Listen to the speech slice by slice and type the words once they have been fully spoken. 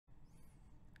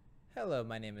Hello,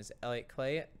 my name is Eliiott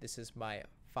Clay. This is my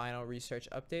final research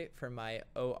update for my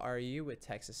O-REU with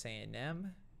Texas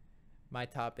A&M. My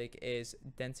topic is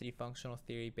density functional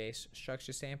theory-based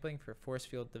structure sampling for force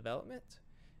field development.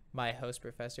 My host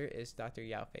professor is Dr.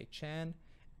 Yaofei Chan,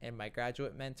 and my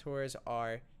graduate mentors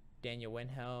are Daniel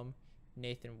Winhelm,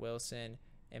 Nathan Wilson,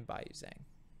 and Bayu Zhang.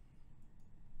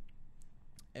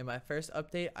 In my first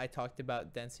update, I talked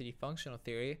about density functional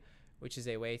theory, which is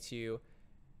a way to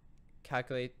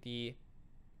calculate the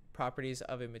properties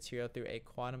of a material through a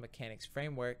quantum mechanics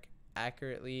framework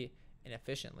accurately and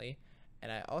efficiently.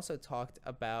 And I also talked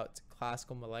about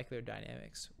classical molecular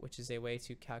dynamics, which is a way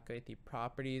to calculate the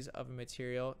properties of a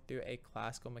material through a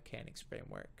classical mechanics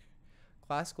framework.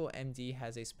 Classical MD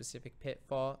has a specific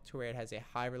pitfall to where it has a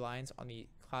high reliance on the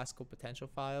classical potential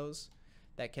files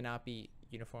that cannot be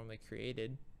uniformly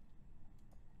created.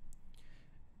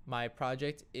 My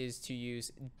project is to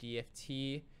use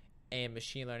DFT and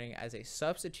machine learning as a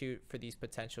substitute for these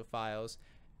potential files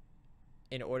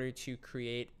in order to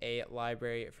create a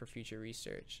library for future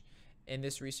research. In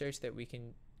this research that we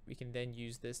can then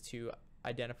use this to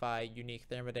identify unique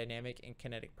thermodynamic and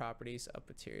kinetic properties of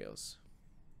materials.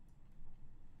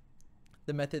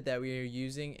 The method that we are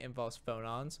using involves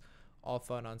phonons. All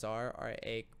phonons are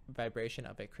a vibration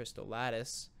of a crystal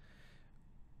lattice.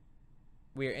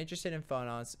 We are interested in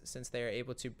phonons since they are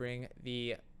able to bring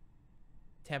the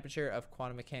temperature of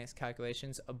quantum mechanics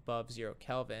calculations above 0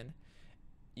 Kelvin.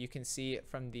 You can see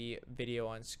from the video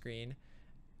on screen,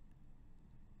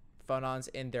 phonons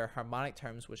in their harmonic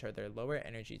terms, which are their lower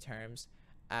energy terms,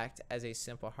 act as a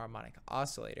simple harmonic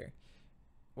oscillator.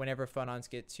 Whenever phonons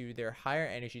get to their higher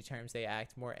energy terms, they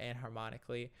act more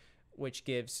anharmonically, which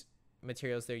gives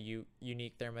materials their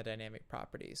unique thermodynamic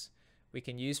properties. We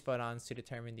can use phonons to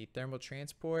determine the thermal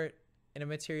transport in a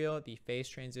material, the phase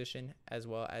transition, as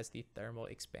well as the thermal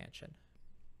expansion.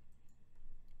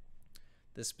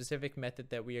 The specific method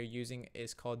that we are using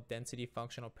is called density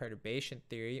functional perturbation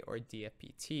theory, or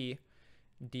DFPT.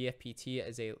 DFPT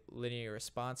is a linear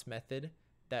response method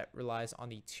that relies on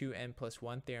the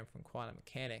 2n+1 theorem from quantum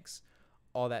mechanics.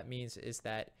 All that means is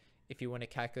that if you want to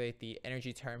calculate the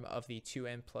energy term of the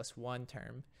 2n+1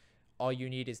 term, all you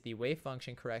need is the wave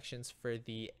function corrections for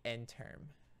the n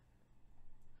term.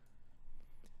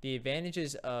 The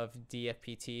advantages of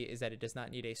DFPT is that it does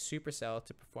not need a supercell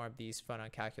to perform these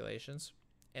phonon calculations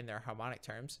in their harmonic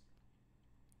terms.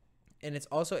 And it's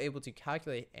also able to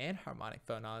calculate anharmonic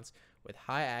phonons with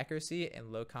high accuracy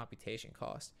and low computation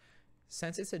cost.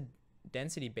 Since it's a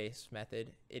density-based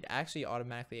method, it actually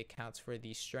automatically accounts for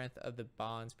the strength of the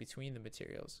bonds between the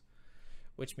materials,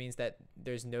 which means that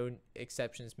there's no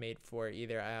exceptions made for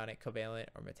either ionic, covalent,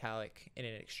 or metallic in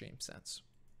an extreme sense.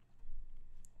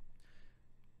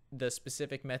 The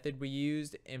specific method we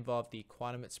used involved the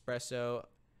quantum espresso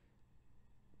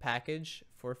package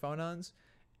for phonons,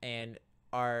 and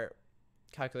our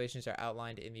calculations are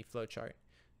outlined in the flowchart.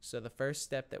 So the first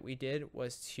step that we did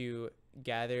was to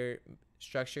gather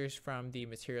structures from the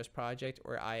materials project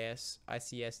or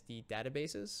ICSD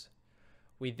databases.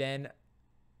 We then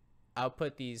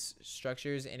output these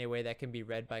structures in a way that can be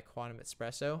read by quantum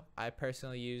espresso. I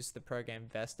personally use the program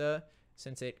Vesta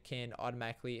since it can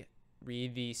automatically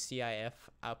read the CIF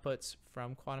outputs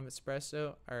from quantum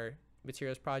espresso or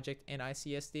materials project and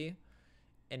ICSD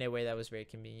in a way that was very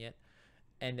convenient.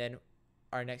 And then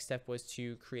our next step was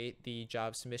to create the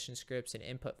job submission scripts and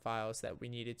input files that we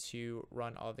needed to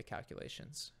run all the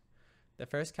calculations. The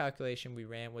first calculation we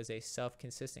ran was a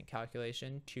self-consistent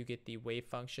calculation to get the wave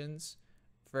functions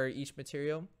for each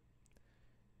material.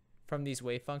 From these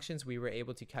wave functions, we were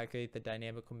able to calculate the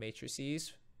dynamical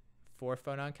matrices for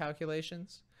phonon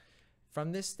calculations.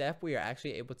 From this step, we are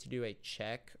actually able to do a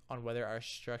check on whether our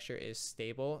structure is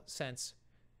stable, since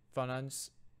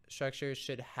phonons structures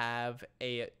should have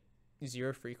a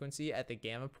zero frequency at the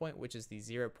gamma point, which is the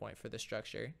 0 point for the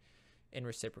structure in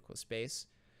reciprocal space.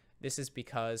 This is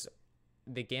because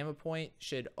the gamma point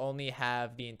should only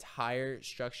have the entire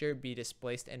structure be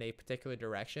displaced in a particular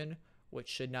direction, which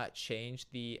should not change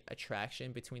the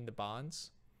attraction between the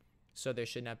bonds. So there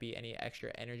should not be any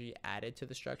extra energy added to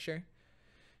the structure.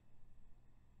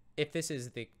 If this is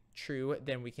true,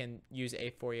 then we can use a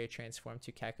Fourier transform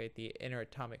to calculate the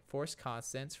interatomic force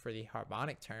constants for the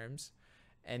harmonic terms,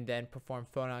 and then perform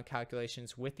phonon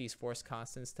calculations with these force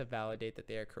constants to validate that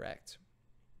they are correct.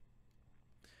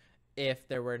 If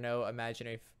there were no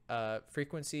imaginary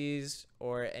frequencies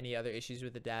or any other issues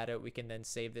with the data, we can then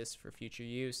save this for future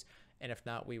use, and if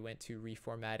not, we went to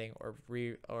reformatting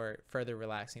or further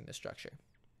relaxing the structure.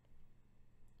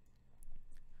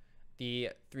 The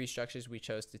three structures we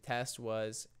chose to test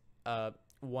was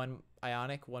one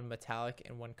ionic, one metallic,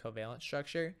 and one covalent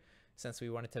structure, since we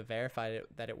wanted to verify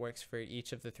that it works for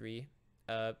each of the three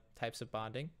types of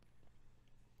bonding.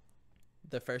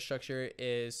 The first structure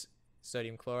is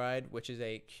sodium chloride, which is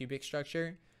a cubic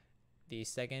structure. The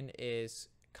second is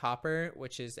copper,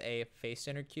 which is a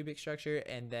face-centered cubic structure.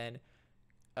 And then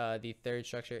the third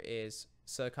structure is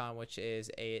silicon, which is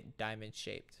a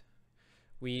diamond-shaped.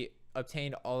 We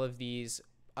obtained all of these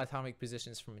atomic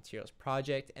positions from Materials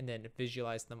Project and then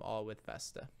visualized them all with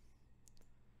Vesta.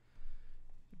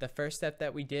 The first step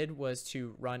that we did was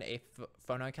to run a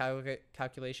phonon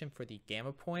calculation for the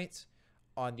gamma point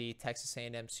on the Texas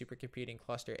A&M Supercomputing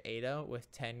Cluster Ada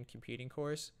with 10 computing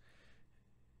cores.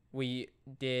 We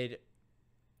did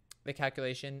the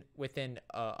calculation within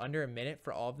under a minute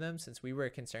for all of them, since we were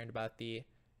concerned about the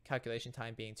calculation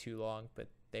time being too long, but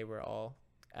they were all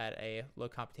at a low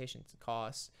computation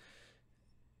cost.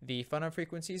 The phonon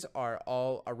frequencies are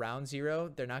all around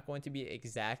 0. They're not going to be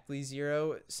exactly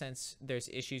 0, since there's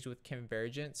issues with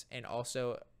convergence and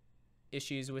also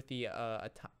issues with the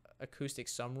acoustic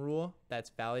sum rule that's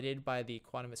validated by the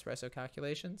quantum espresso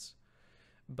calculations.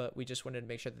 But we just wanted to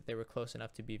make sure that they were close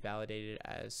enough to be validated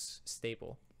as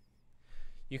stable.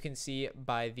 You can see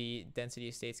by the density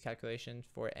of states calculation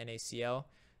for NaCl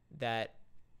that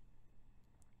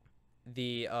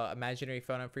the imaginary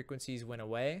phonon frequencies went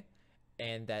away,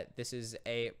 and that this is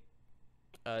a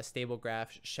stable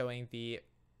graph showing the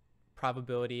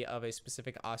probability of a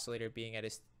specific oscillator being at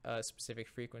a specific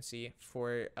frequency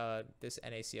for this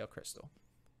NaCl crystal.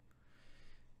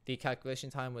 The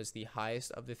calculation time was the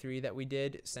highest of the three that we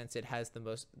did, since it has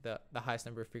the highest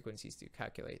number of frequencies to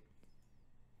calculate.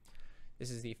 This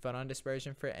is the phonon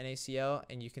dispersion for NaCl,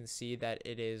 and you can see that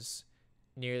it is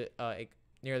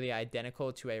nearly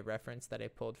identical to a reference that I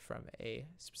pulled from a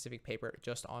specific paper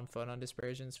just on phonon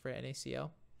dispersions for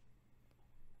NaCl.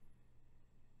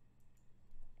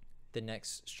 The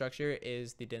next structure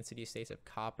is the density states of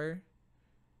copper.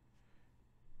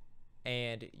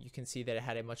 And you can see that it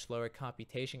had a much lower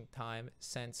computation time,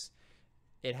 since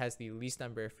it has the least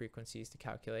number of frequencies to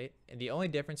calculate. And the only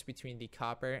difference between the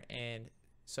copper and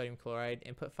sodium chloride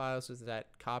input files was that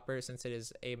copper, since it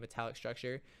is a metallic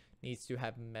structure, needs to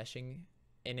have meshing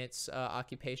in its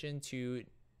occupation to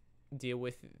deal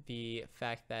with the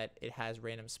fact that it has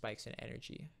random spikes in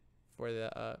energy for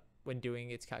the when doing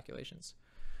its calculations.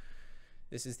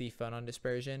 This is the phonon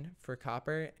dispersion for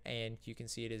copper, and you can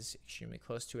see it is extremely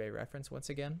close to a reference once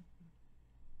again.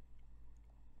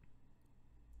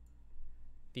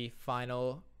 The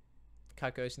final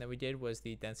calculation that we did was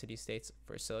the density states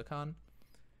for silicon,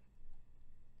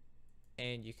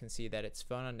 and you can see that its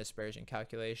phonon dispersion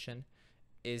calculation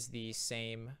is the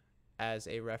same as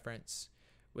a reference,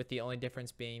 with the only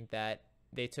difference being that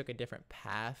they took a different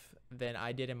path than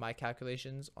I did in my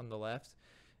calculations on the left.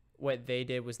 What they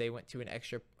did was they went to an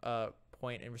extra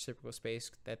point in reciprocal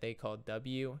space that they called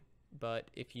W, but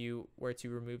if you were to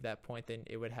remove that point, then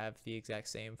it would have the exact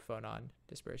same phonon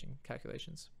dispersion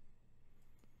calculations.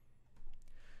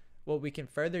 What we can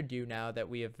further do now that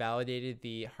we have validated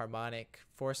the harmonic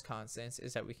force constants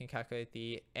is that we can calculate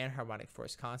the anharmonic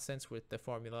force constants with the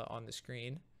formula on the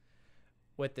screen.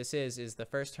 What this is the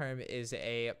first term is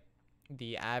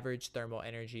the average thermal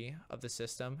energy of the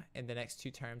system, and the next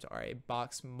two terms are a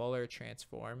Box-Muller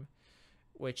transform,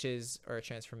 or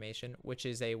transformation, which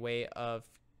is a way of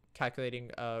calculating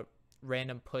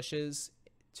random pushes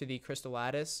to the crystal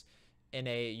lattice in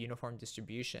a uniform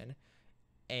distribution.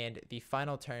 And the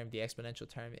final term, the exponential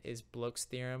term, is Bloch's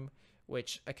theorem,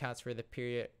 which accounts for the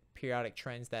periodic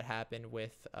trends that happen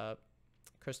with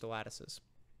crystal lattices.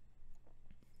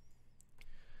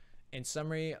 In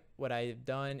summary, what I've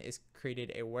done is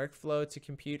created a workflow to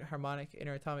compute harmonic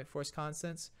interatomic force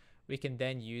constants. We can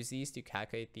then use these to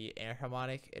calculate the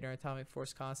anharmonic interatomic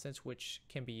force constants, which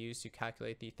can be used to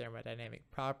calculate the thermodynamic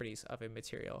properties of a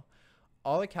material.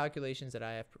 All the calculations that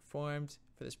I have performed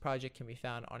for this project can be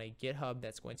found on a GitHub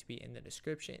that's going to be in the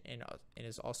description and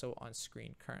is also on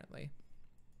screen currently.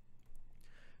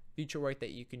 Future work that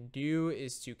you can do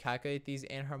is to calculate these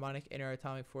anharmonic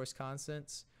interatomic force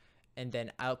constants and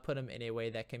then output them in a way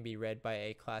that can be read by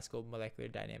a classical molecular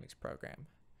dynamics program.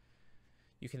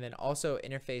 You can then also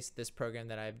interface this program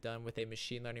that I've done with a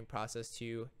machine learning process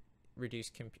to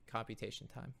reduce computation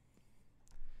time.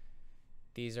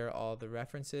 These are all the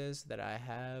references that I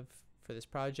have for this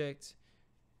project.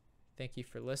 Thank you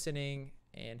for listening,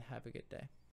 and have a good day.